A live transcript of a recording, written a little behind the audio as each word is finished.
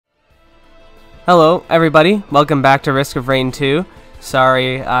Hello, everybody. Welcome back to Risk of Rain 2.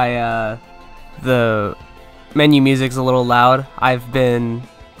 Sorry, the menu music's a little loud. I've been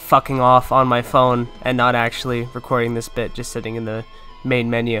fucking off on my phone and not actually recording this bit, just sitting in the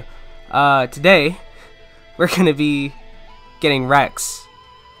main menu. Today, we're gonna be getting Rex.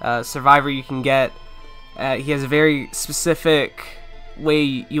 Survivor you can get. He has a very specific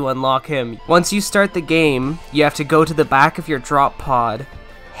way you unlock him. Once you start the game, you have to go to the back of your drop pod,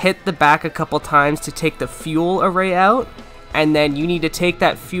 hit the back a couple times to take the fuel array out, and then you need to take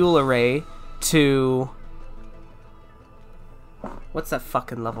that fuel array to... what's that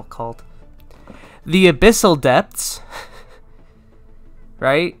fucking level called? The Abyssal Depths.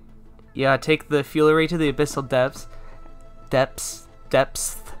 Right? Yeah, take the fuel array to the Abyssal Depths. Depths.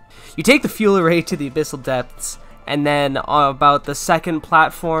 You take the fuel array to the Abyssal Depths, and then on about the second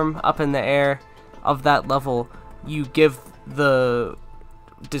platform up in the air of that level, you give the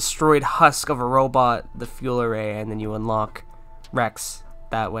destroyed husk of a robot the fuel array, and then you unlock Rex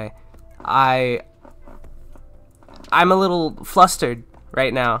that way. I'm a little flustered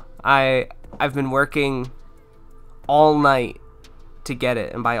right now. I've been working all night to get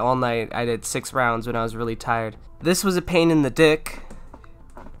it, and by all night I did 6 rounds when I was really tired. This was a pain in the dick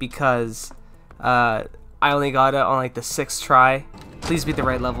because I only got it on like the 6th try. Please be the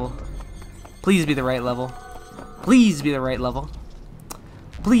right level. Please be the right level. Please be the right level.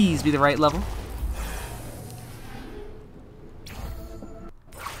 Please be the right level.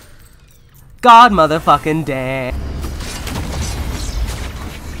 God motherfucking damn.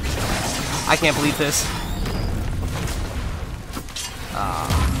 I can't believe this.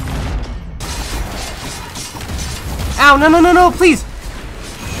 Ow, no, please!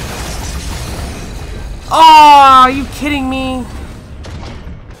 Oh, are you kidding me?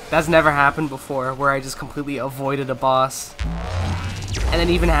 That's never happened before, where I just completely avoided a boss. And then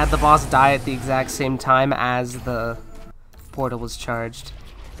even had the boss die at the exact same time as the portal was charged.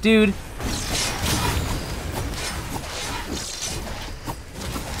 Dude.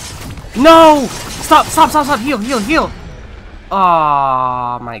 No! Stop! Heal!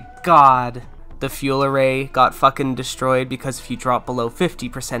 Oh my god. The fuel array got fucking destroyed because if you drop below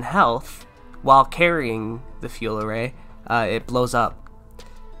 50% health while carrying the fuel array, it blows up.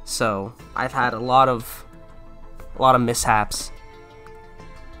 So I've had a lot of mishaps.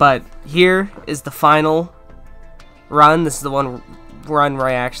 But here is the final run. This is the one run where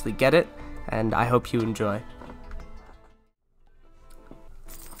I actually get it, and I hope you enjoy.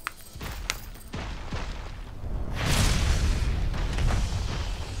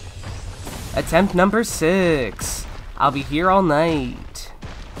 Attempt number 6. I'll be here all night.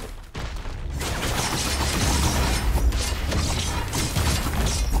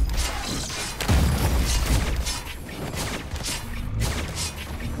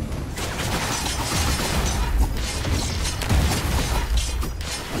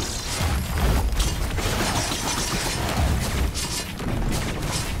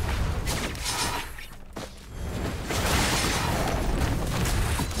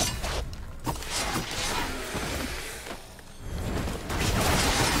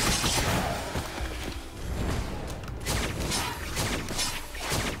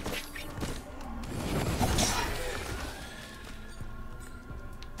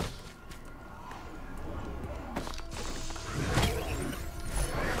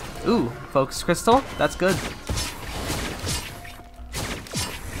 Ooh, focus crystal? That's good.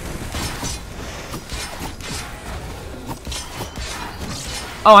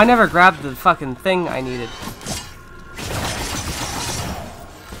 Oh, I never grabbed the fucking thing I needed.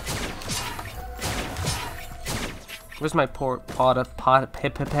 Where's my piss?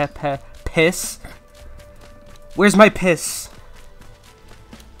 Where's my piss?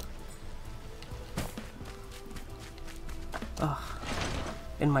 Ugh.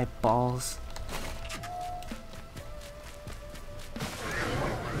 In my balls.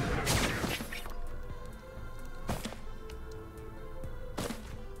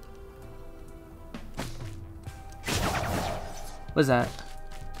 What's that?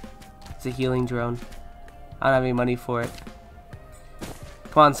 It's a healing drone. I don't have any money for it.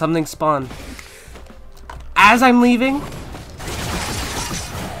 Come on, something spawn. As I'm leaving?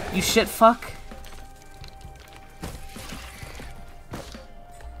 You shit fuck.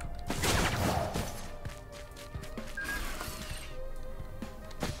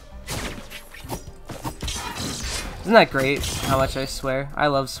 Isn't that great how much I swear? I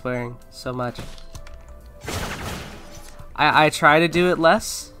love swearing so much. I try to do it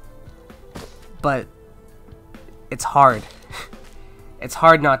less, but it's hard. It's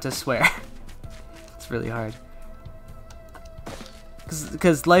hard not to swear. It's really hard.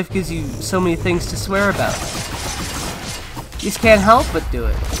 Because life gives you so many things to swear about. You just can't help but do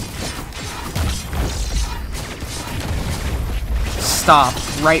it. Stop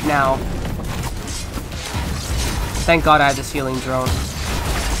right now. Thank God I had this healing drone.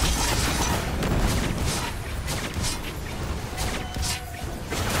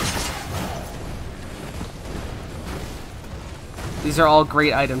 These are all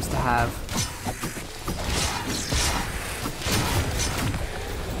great items to have.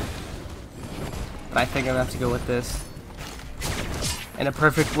 But I think I'm gonna have to go with this. In a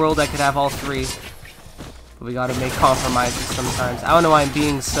perfect world, I could have all three. But we gotta make compromises sometimes. I don't know why I'm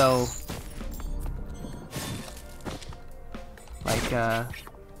being so... like, I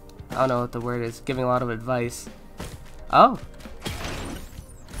don't know what the word is. Giving a lot of advice. Oh!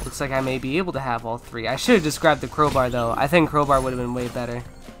 Looks like I may be able to have all three. I should have just grabbed the crowbar, though. I think crowbar would have been way better.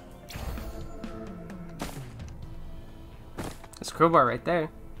 There's crowbar right there.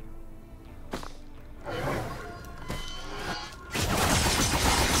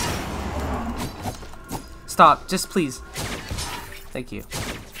 Stop, just please. Thank you.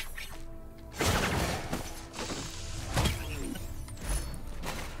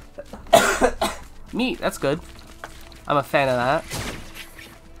 Meat, that's good. I'm a fan of that.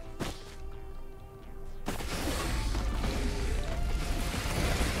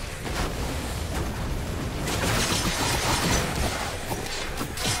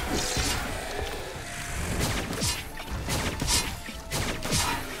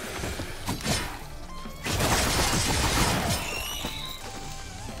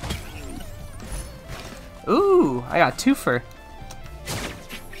 Ooh, I got twofer.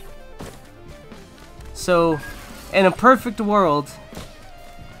 So, in a perfect world,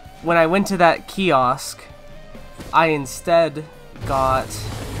 when I went to that kiosk, I instead got...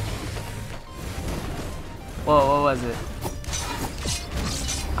 Whoa, what was it?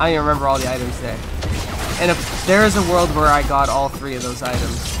 I don't even remember all the items there. And if there is a world where I got all three of those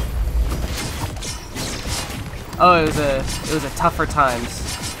items. Oh, it was a tougher times.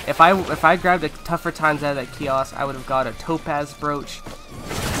 If I grabbed a tougher times out of that kiosk, I would have got a topaz brooch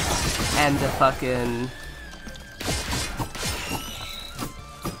and the fucking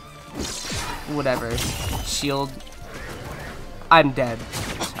whatever shield. I'm dead.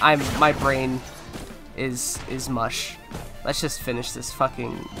 My brain is mush. Let's just finish this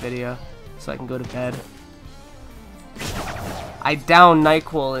fucking video so I can go to bed. I downed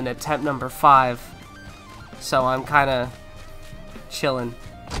NyQuil in attempt number 5, so I'm kind of chilling.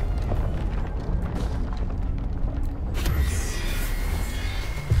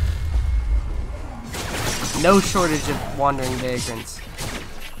 No shortage of wandering vagrants.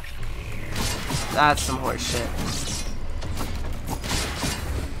 That's some horse shit.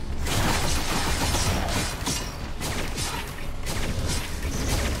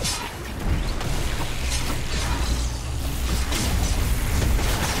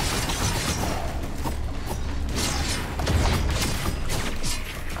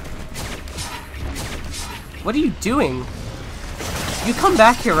 What are you doing? You come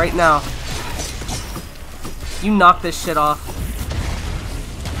back here right now. You knock this shit off.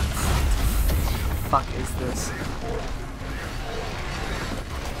 Fuck is this?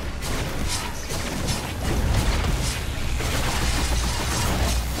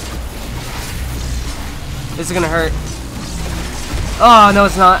 This is gonna hurt. Oh, no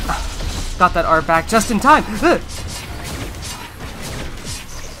it's not. Got that art back just in time.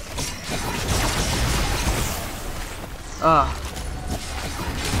 Ugh.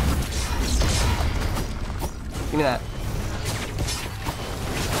 Give me that.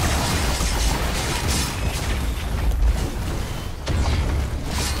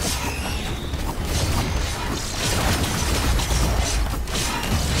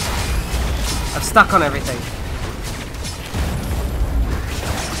 I'm stuck on everything.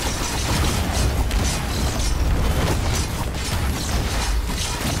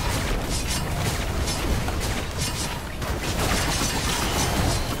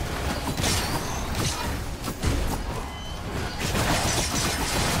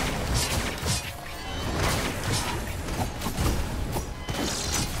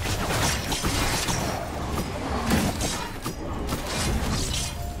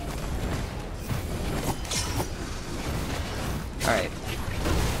 Alright.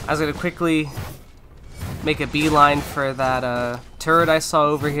 I was gonna quickly make a beeline for that turret I saw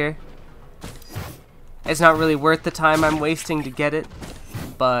over here. It's not really worth the time I'm wasting to get it,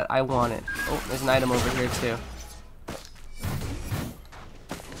 but I want it. Oh, there's an item over here too.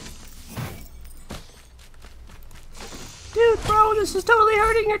 Dude, bro, this is totally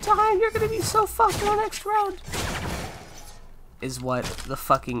hurting your time. You're gonna be so fucked in the next round. is what the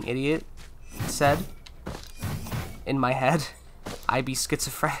fucking idiot said in my head. I be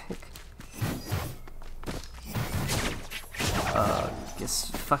schizophrenic.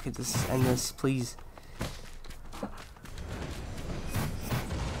 Guess fuck it, just end this, please.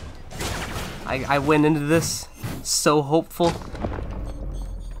 I went into this so hopeful.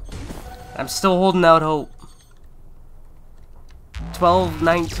 I'm still holding out hope.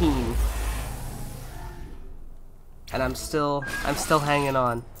 12:19. And I'm still hanging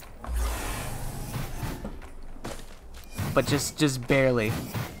on. But just barely.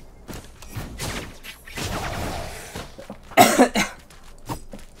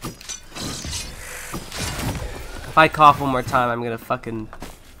 If I cough one more time, I'm gonna fucking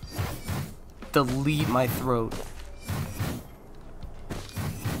delete my throat.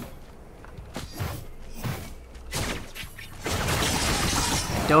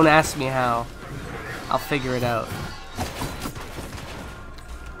 Don't ask me how. I'll figure it out.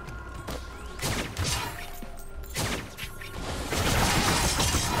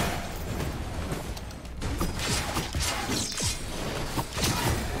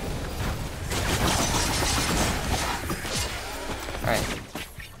 Alright.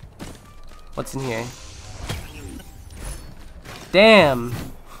 What's in here? Damn!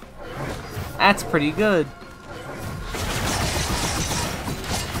 That's pretty good.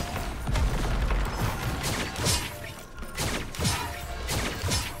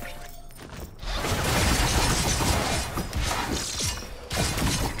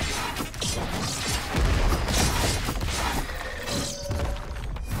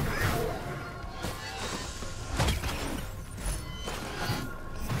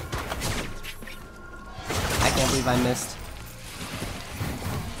 I can't believe I missed.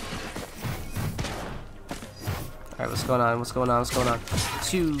 Alright, what's going on? What's going on? What's going on?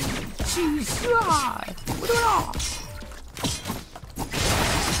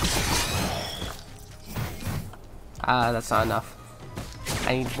 That's not enough.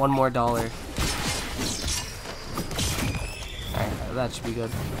 I need one more dollar. Alright, that should be good.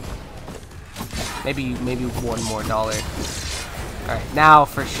 Maybe one more dollar. Alright, now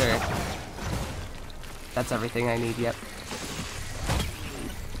for sure. That's everything I need, yep.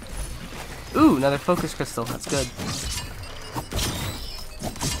 Ooh, another focus crystal, that's good.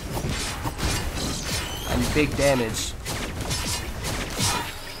 And big damage.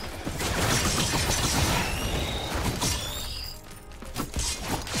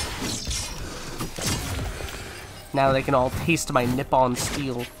 Now they can all taste my Nippon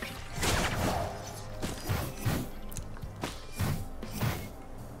steel.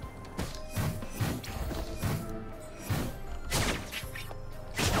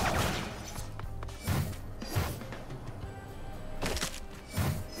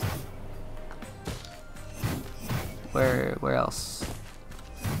 Where else?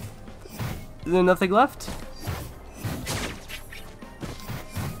 Is there nothing left?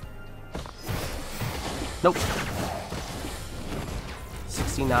 Nope.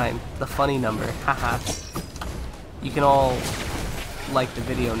 69, the funny number, haha. You can all like the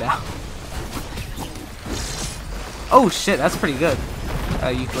video now. Oh shit, that's pretty good.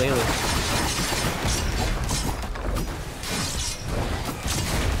 Ukulele.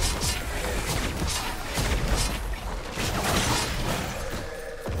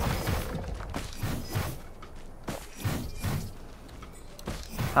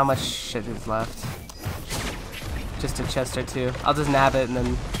 How much shit is left? Just a chest or two. I'll just nab it and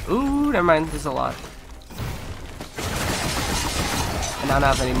then... Ooh, never mind. There's a lot. And I don't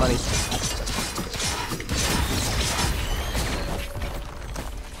have any money.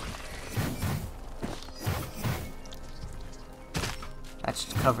 That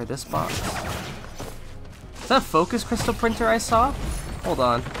should cover this box. Is that a focus crystal printer I saw? Hold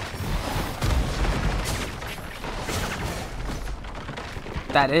on.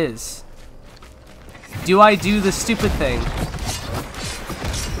 That is. Do I do the stupid thing?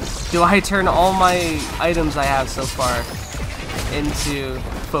 Do I turn all my items I have so far into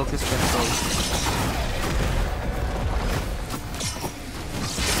focus crystals?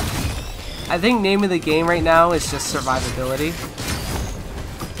 I think name of the game right now is just survivability.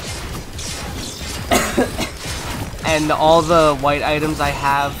 And all the white items I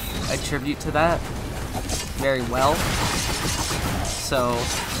have attribute to that very well. So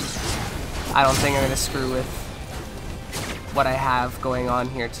I don't think I'm gonna screw with what I have going on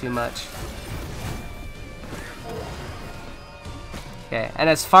here too much. Okay, and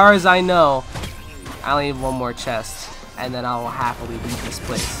as far as I know, I only need one more chest, and then I'll happily leave this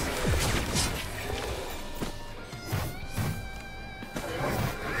place.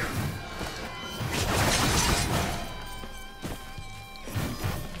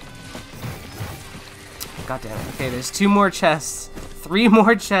 God damn it. Okay, there's 2 more chests. 3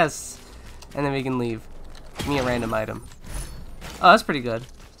 more chests. And then we can leave. Give me a random item. Oh, that's pretty good.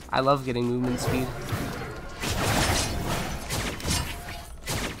 I love getting movement speed.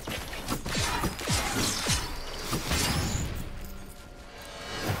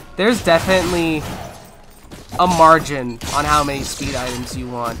 There's definitely a margin on how many speed items you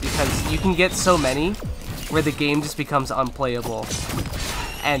want, because you can get so many where the game just becomes unplayable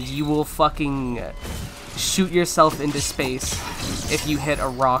and you will fucking shoot yourself into space if you hit a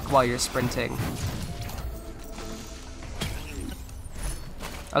rock while you're sprinting.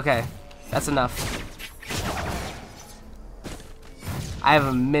 Okay, that's enough. I have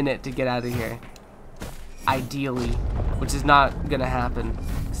a minute to get out of here. Ideally, which is not gonna happen.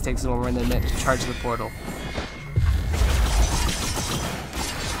 This takes more than a minute to charge the portal.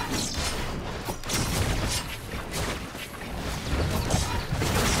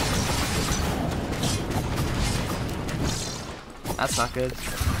 That's not good.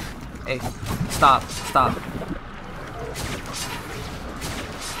 Hey, stop, stop.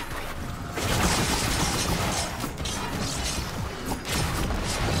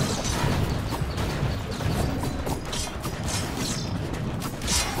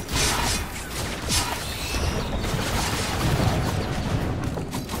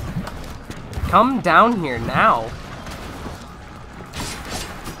 Come down here now.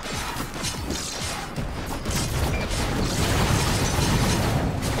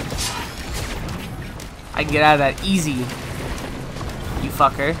 I can get out of that easy, you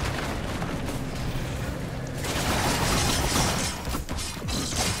fucker.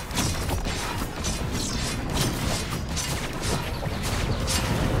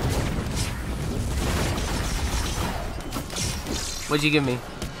 What'd you give me?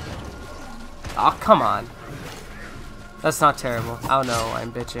 Oh, come on. That's not terrible. Oh no,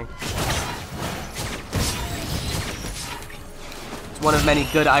 I'm bitching. It's one of many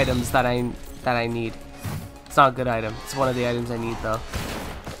good items that I need. It's not a good item. It's one of the items I need though.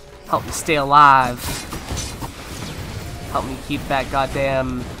 Help me stay alive. Help me keep that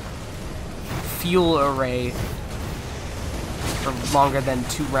goddamn fuel array for longer than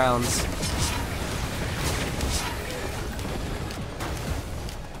 2 rounds.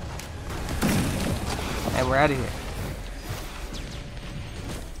 And we're out of here.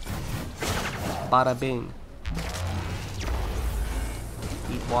 Bada bing.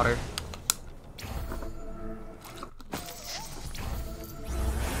 Eat water.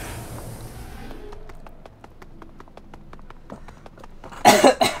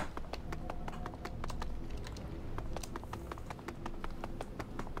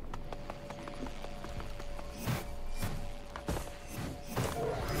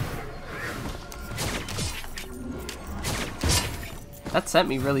 That sent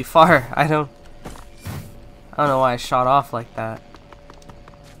me really far. I don't know why I shot off like that.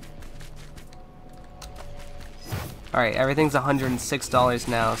 Alright, everything's $106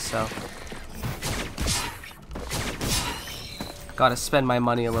 now, so gotta spend my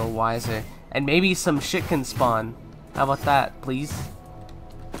money a little wiser. And maybe some shit can spawn. How about that, please?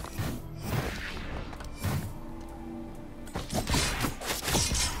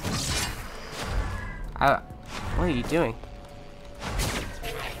 What are you doing?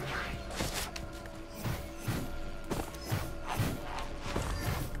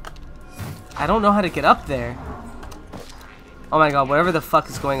 I don't know how to get up there. Oh my god, whatever the fuck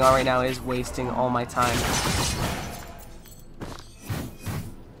is going on right now is wasting all my time.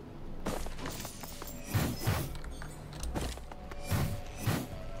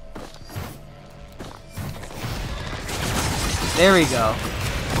 There we go.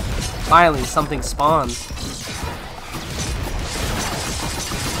 Finally, something spawned.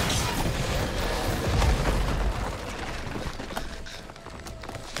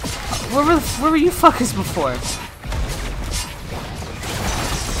 Where were you fuckers before?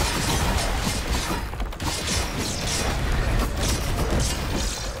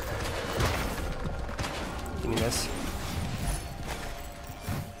 Give me this.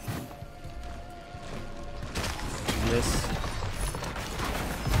 Give me this.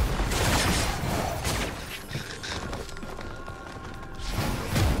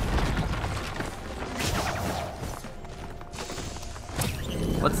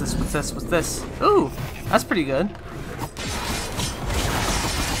 What's this? What's this? What's this? Ooh, that's pretty good.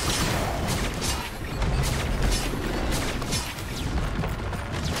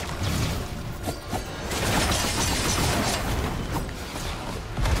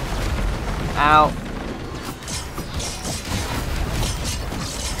 Ow.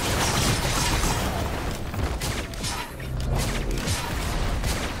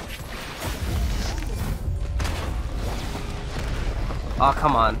 Oh,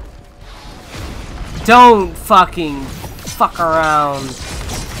 come on. Don't fucking fuck around.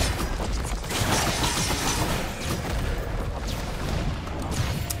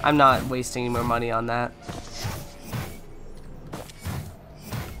 I'm not wasting any more money on that.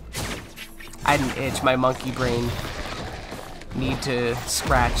 I had an itch, my monkey brain need to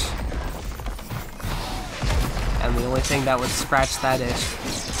scratch. And the only thing that would scratch that itch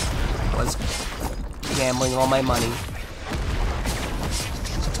was gambling all my money.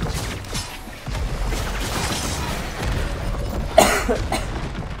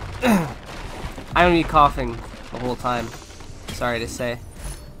 I'm gonna be coughing the whole time. Sorry to say.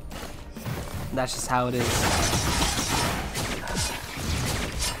 That's just how it is.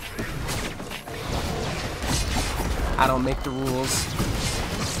 I don't make the rules.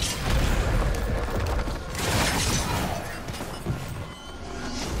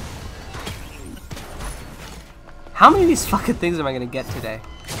 How many of these fucking things am I gonna get today?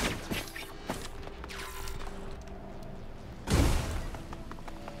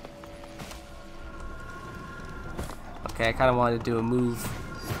 Okay, I kinda wanted to do a move.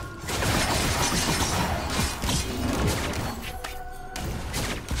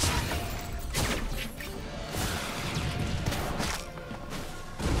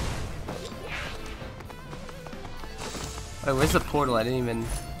 Oh, where's the portal? I didn't even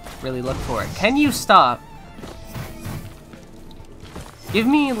really look for it. Can you stop? Give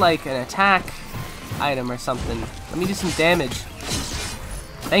me, like, an attack item or something. Let me do some damage.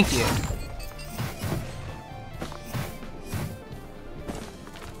 Thank you.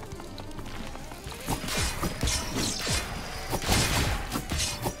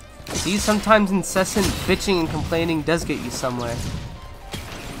 See, sometimes incessant bitching and complaining does get you somewhere.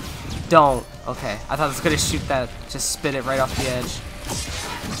 Don't. Okay, I thought I was gonna shoot that. Just spit it right off the edge.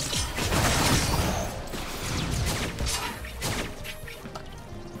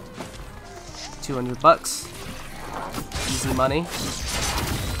 $200. Easy money.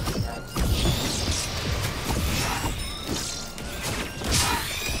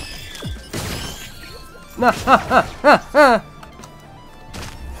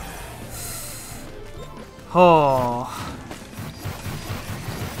 Oh.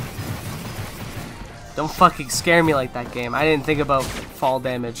 Don't fucking scare me like that, game. I didn't think about fall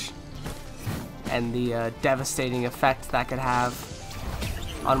damage and the devastating effect that could have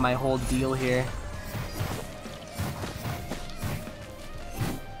on my whole deal here.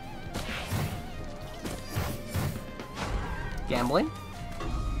 Gambling?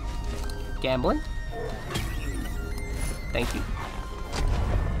 Gambling? Thank you.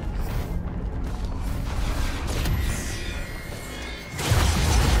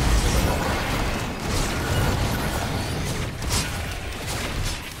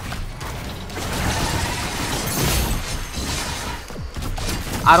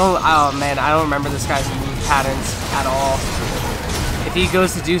 Oh man, I don't remember this guy's move patterns at all. If he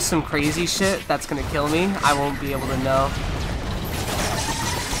goes to do some crazy shit that's gonna kill me, I won't be able to know.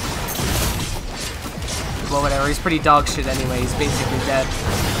 Well, whatever, he's pretty dog shit anyway, he's basically dead.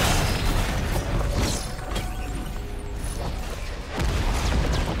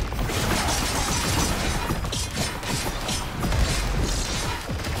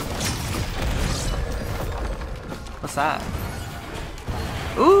 What's that?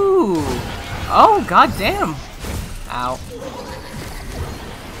 Ooh! Oh, goddamn! Ow.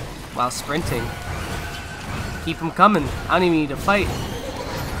 While sprinting. Keep him coming. I don't even need to fight.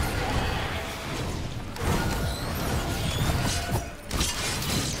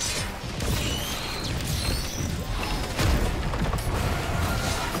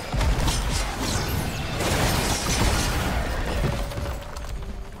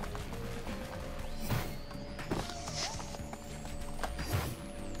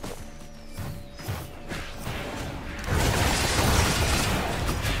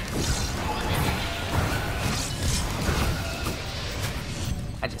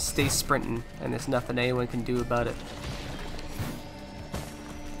 I just stay sprinting, and there's nothing anyone can do about it.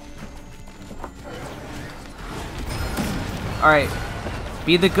 Alright,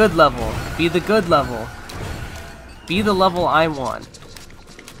 be the good level. Be the good level. Be the level I want.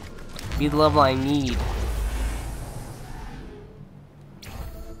 Be the level I need.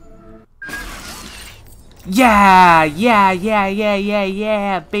 Yeah! Yeah, yeah, yeah, yeah,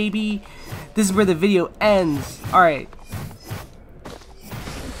 yeah, baby! This is where the video ends. Alright.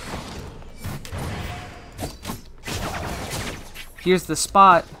 Here's the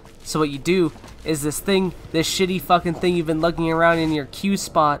spot. So what you do is this shitty fucking thing you've been lugging around in your Q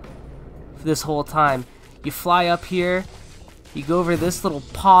spot for this whole time. You fly up here, you go over this little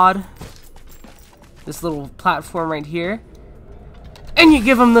pod, this little platform right here, And you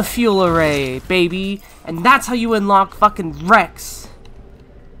give him the fuel array, baby. And that's how you unlock fucking Rex.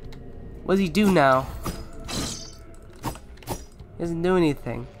 What does he do now? He doesn't do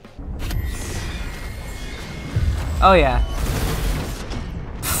anything. Oh yeah.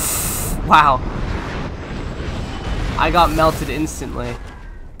 Wow. I got melted instantly.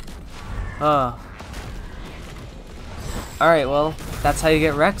 Oh. Alright, well, that's how you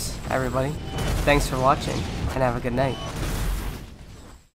get Rex, everybody. Thanks for watching, and have a good night.